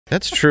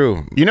That's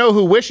true. You know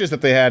who wishes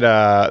that they had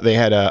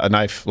a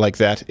knife like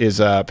that is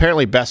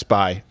apparently Best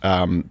Buy.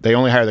 They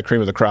only hire the cream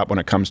of the crop when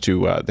it comes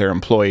to their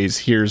employees.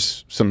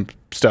 Here's some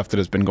stuff that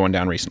has been going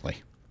down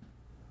recently.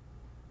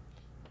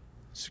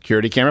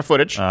 Security camera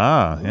footage.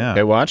 Ah, yeah.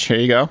 Okay, watch. Here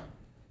you go.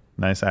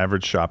 Nice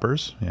average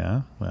shoppers.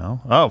 Yeah,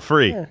 well. Oh,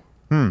 free.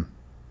 Yeah.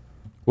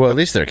 Well, at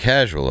least they're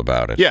casual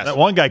about it. Yes. That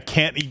one guy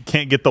can't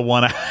get the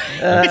one out.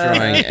 Not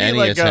drawing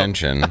any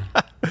attention.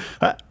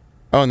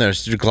 Oh, and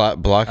there's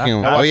blocking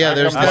him. Oh, yeah,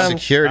 there's the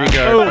security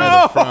guard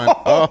by the front.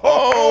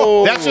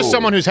 Oh! That's just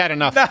someone who's had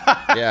enough.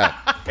 Yeah.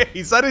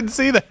 I didn't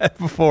see that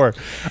before.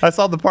 I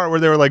saw the part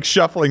where they were like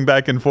shuffling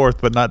back and forth,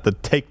 but not the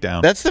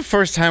takedown. That's the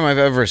first time I've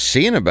ever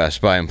seen a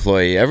Best Buy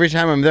employee. Every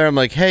time I'm there, I'm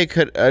like, hey,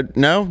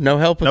 no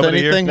help with Nobody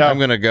anything? here? No. I'm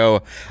going to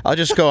go. I'll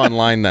just go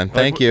online then.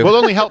 Thank you. We'll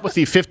only help with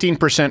the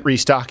 15%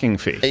 restocking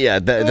fee. Yeah,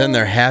 then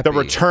they're happy. The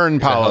return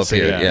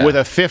policy with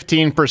a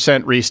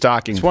 15%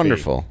 restocking fee. It's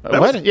wonderful.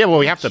 What? Yeah, well,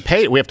 we have to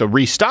pay it. We have to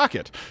restock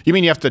it. You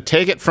mean you have to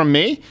take it from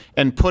me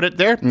and put it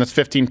there? And that's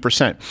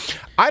 15%.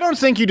 I don't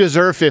think you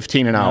deserve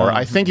 15 an hour.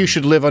 I think you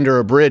should live under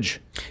a bridge.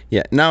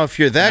 Yeah. Now, if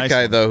you're that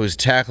guy, though, who's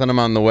tackling him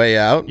on the way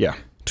out,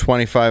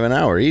 25 an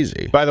hour,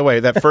 easy. By the way,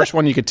 that first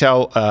one you could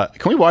tell.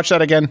 Can we watch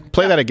that again?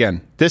 Play that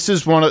again. This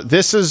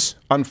is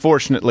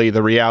unfortunately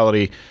the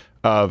reality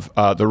of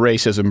the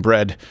racism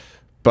bred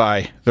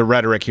by the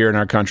rhetoric here in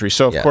our country.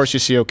 So of course you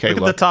see, okay,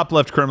 look at the top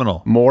left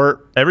criminal.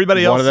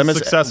 Everybody else is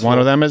successful. One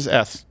of them is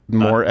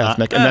more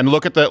ethnic, and then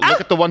look at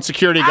the one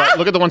security guard.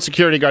 Look at the one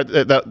security guard.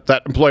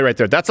 That employee right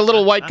there. That's a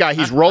little white guy.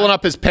 He's rolling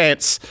up his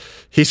pants.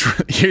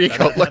 Here you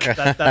go. Look.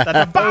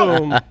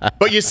 Boom.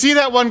 But you see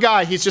that one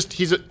guy. He's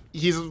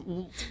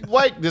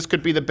white. This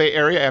could be the Bay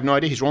Area. I have no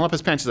idea. He's rolling up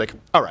his pants. He's like,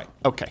 all right,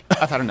 okay,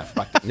 I've had enough.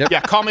 Bye.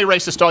 Yeah, call me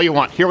racist all you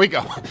want. Here we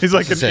go. He's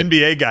like an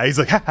NBA guy. He's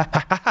like,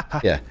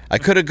 yeah, I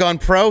could have gone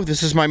pro.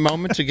 This is my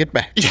moment to get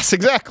back. Yes,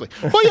 exactly.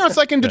 Well, it's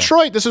like in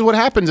Detroit. This is what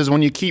happens is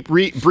when you keep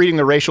breeding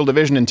the racial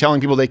division and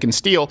telling people they can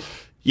steal,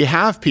 you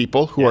have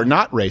people who are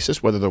not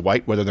racist, whether they're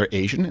white, whether they're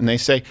Asian, and they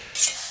say,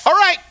 all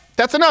right,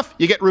 that's enough.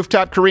 You get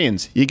rooftop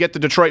Koreans. You get the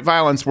Detroit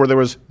violence where there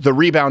was the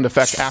rebound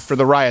effect after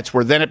the riots,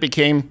 where then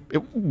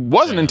it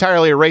wasn't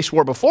entirely a race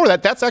war before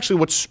that. That's actually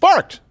what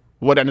sparked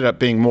what ended up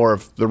being more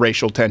of the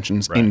racial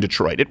tensions in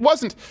Detroit. It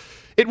wasn't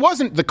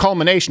the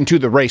culmination to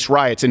the race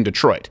riots in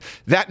Detroit.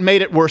 That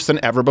made it worse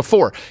than ever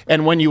before.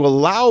 And when you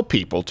allow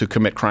people to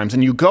commit crimes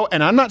and you go,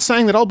 and I'm not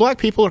saying that all black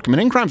people are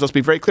committing crimes, let's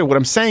be very clear. What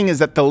I'm saying is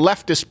that the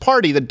leftist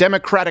party, the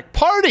Democratic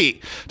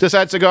Party,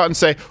 decides to go out and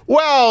say,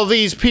 well,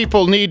 these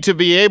people need to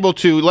be able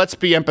to, let's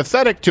be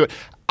empathetic to it.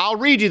 I'll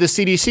read you the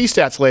CDC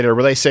stats later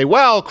where they say,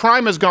 well,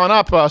 crime has gone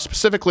up,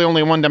 specifically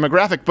only one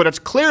demographic, but it's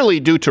clearly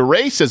due to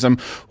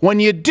racism. When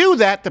you do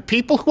that, the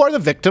people who are the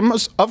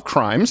victims of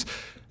crimes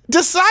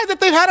decide that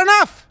they've had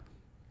enough.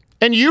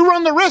 And you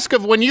run the risk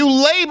of when you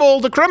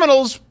label the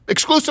criminals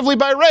exclusively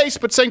by race,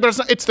 but saying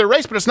it's their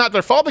race, but it's not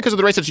their fault because of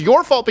the race, it's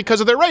your fault because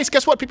of their race.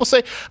 Guess what? People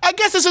say, I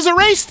guess this is a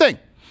race thing.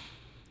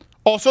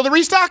 Also the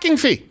restocking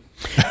fee.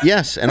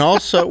 Yes, and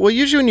also, well,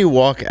 usually when you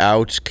walk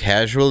out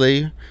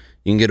casually,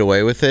 you can get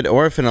away with it.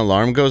 Or if an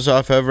alarm goes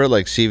off ever,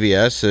 like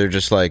CVS, they're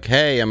just like,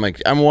 hey, I'm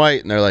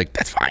white. And they're like,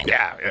 that's fine.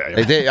 Yeah.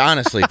 Like,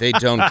 honestly, they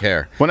don't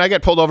care. When I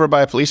get pulled over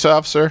by a police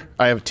officer,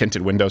 I have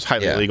tinted windows,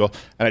 highly illegal,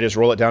 and I just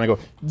roll it down and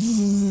go,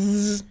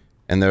 zzz.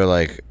 And they're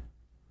like,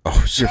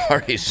 oh,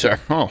 sorry, sir.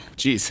 Oh,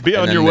 jeez. Be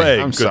on your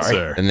way, I'm good sorry.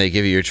 sir. And they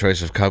give you your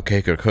choice of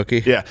cupcake or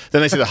cookie? Yeah.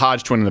 Then they see the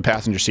Hodge twin in the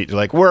passenger seat. They're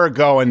like, we're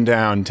going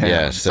downtown.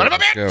 Yes. Son of a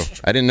bitch!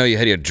 I didn't know you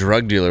had your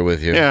drug dealer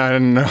with you. Yeah, I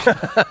didn't know.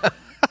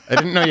 I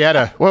didn't know you had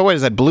a... Wait,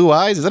 is that Blue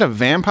Eyes? Is that a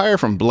vampire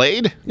from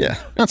Blade?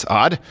 Yeah. That's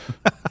odd.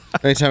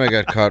 Anytime I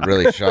got caught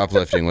really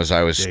shoplifting was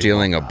I was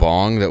stealing a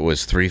bong that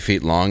was 3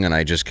 feet long and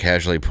I just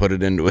casually put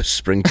it into a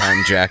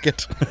springtime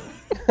jacket.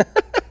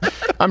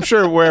 I'm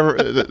sure wherever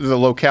the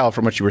locale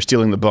from which you were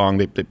stealing the bong,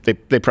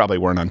 they probably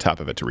weren't on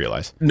top of it to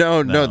realize.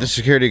 No, the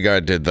security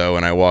guard did, though,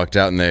 and I walked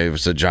out and there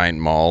was a giant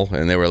mall,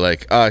 and they were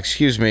like,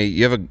 excuse me,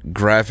 you have a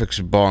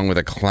graphics bong with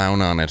a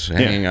clown on it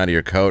hanging out of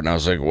your coat, and I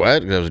was like,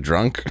 what? I was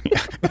drunk?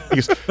 He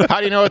goes, how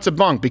do you know it's a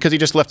bong? Because he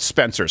just left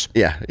Spencer's.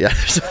 Yeah.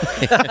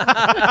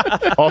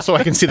 Also,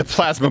 I can see the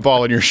plasma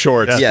ball in your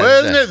shorts. Yeah,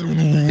 Isn't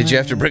it? Did you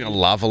have to bring a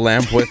lava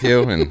lamp with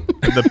you? And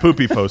the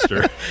poopy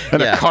poster.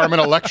 And a Carmen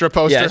Electra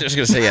poster? Yeah, I was just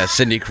going to say,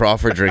 Cindy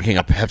Crawford drinking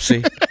a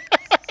Pepsi.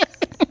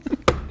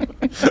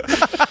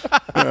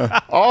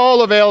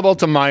 All available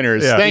to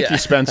minors. Yeah. Thank you,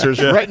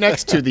 Spencer's. Right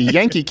next to the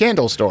Yankee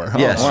Candle Store.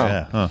 Yes. Oh, wow.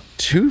 Yeah.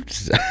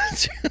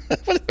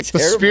 The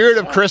spirit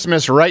of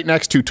Christmas right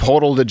next to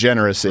total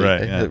degeneracy.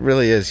 Right. Yeah. It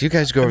really is. You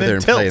guys go over there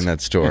and play in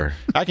that store.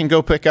 I can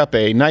go pick up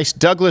a nice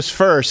Douglas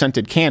fir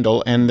scented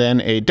candle and then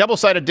a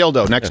double-sided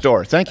dildo next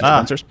door. Thank you,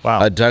 Spencer's.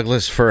 Wow. A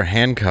Douglas fir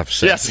handcuff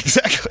set. Yes,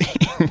 exactly.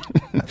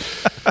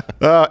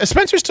 Is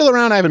Spencer still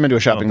around? I haven't been to a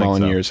shopping mall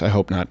in years. I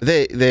hope not.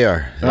 They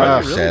are.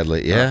 Really?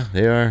 Sadly. Yeah,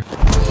 they are.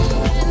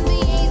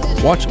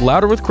 Watch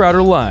Louder with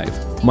Crowder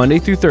live, Monday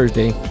through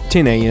Thursday,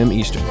 10 a.m.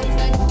 Eastern.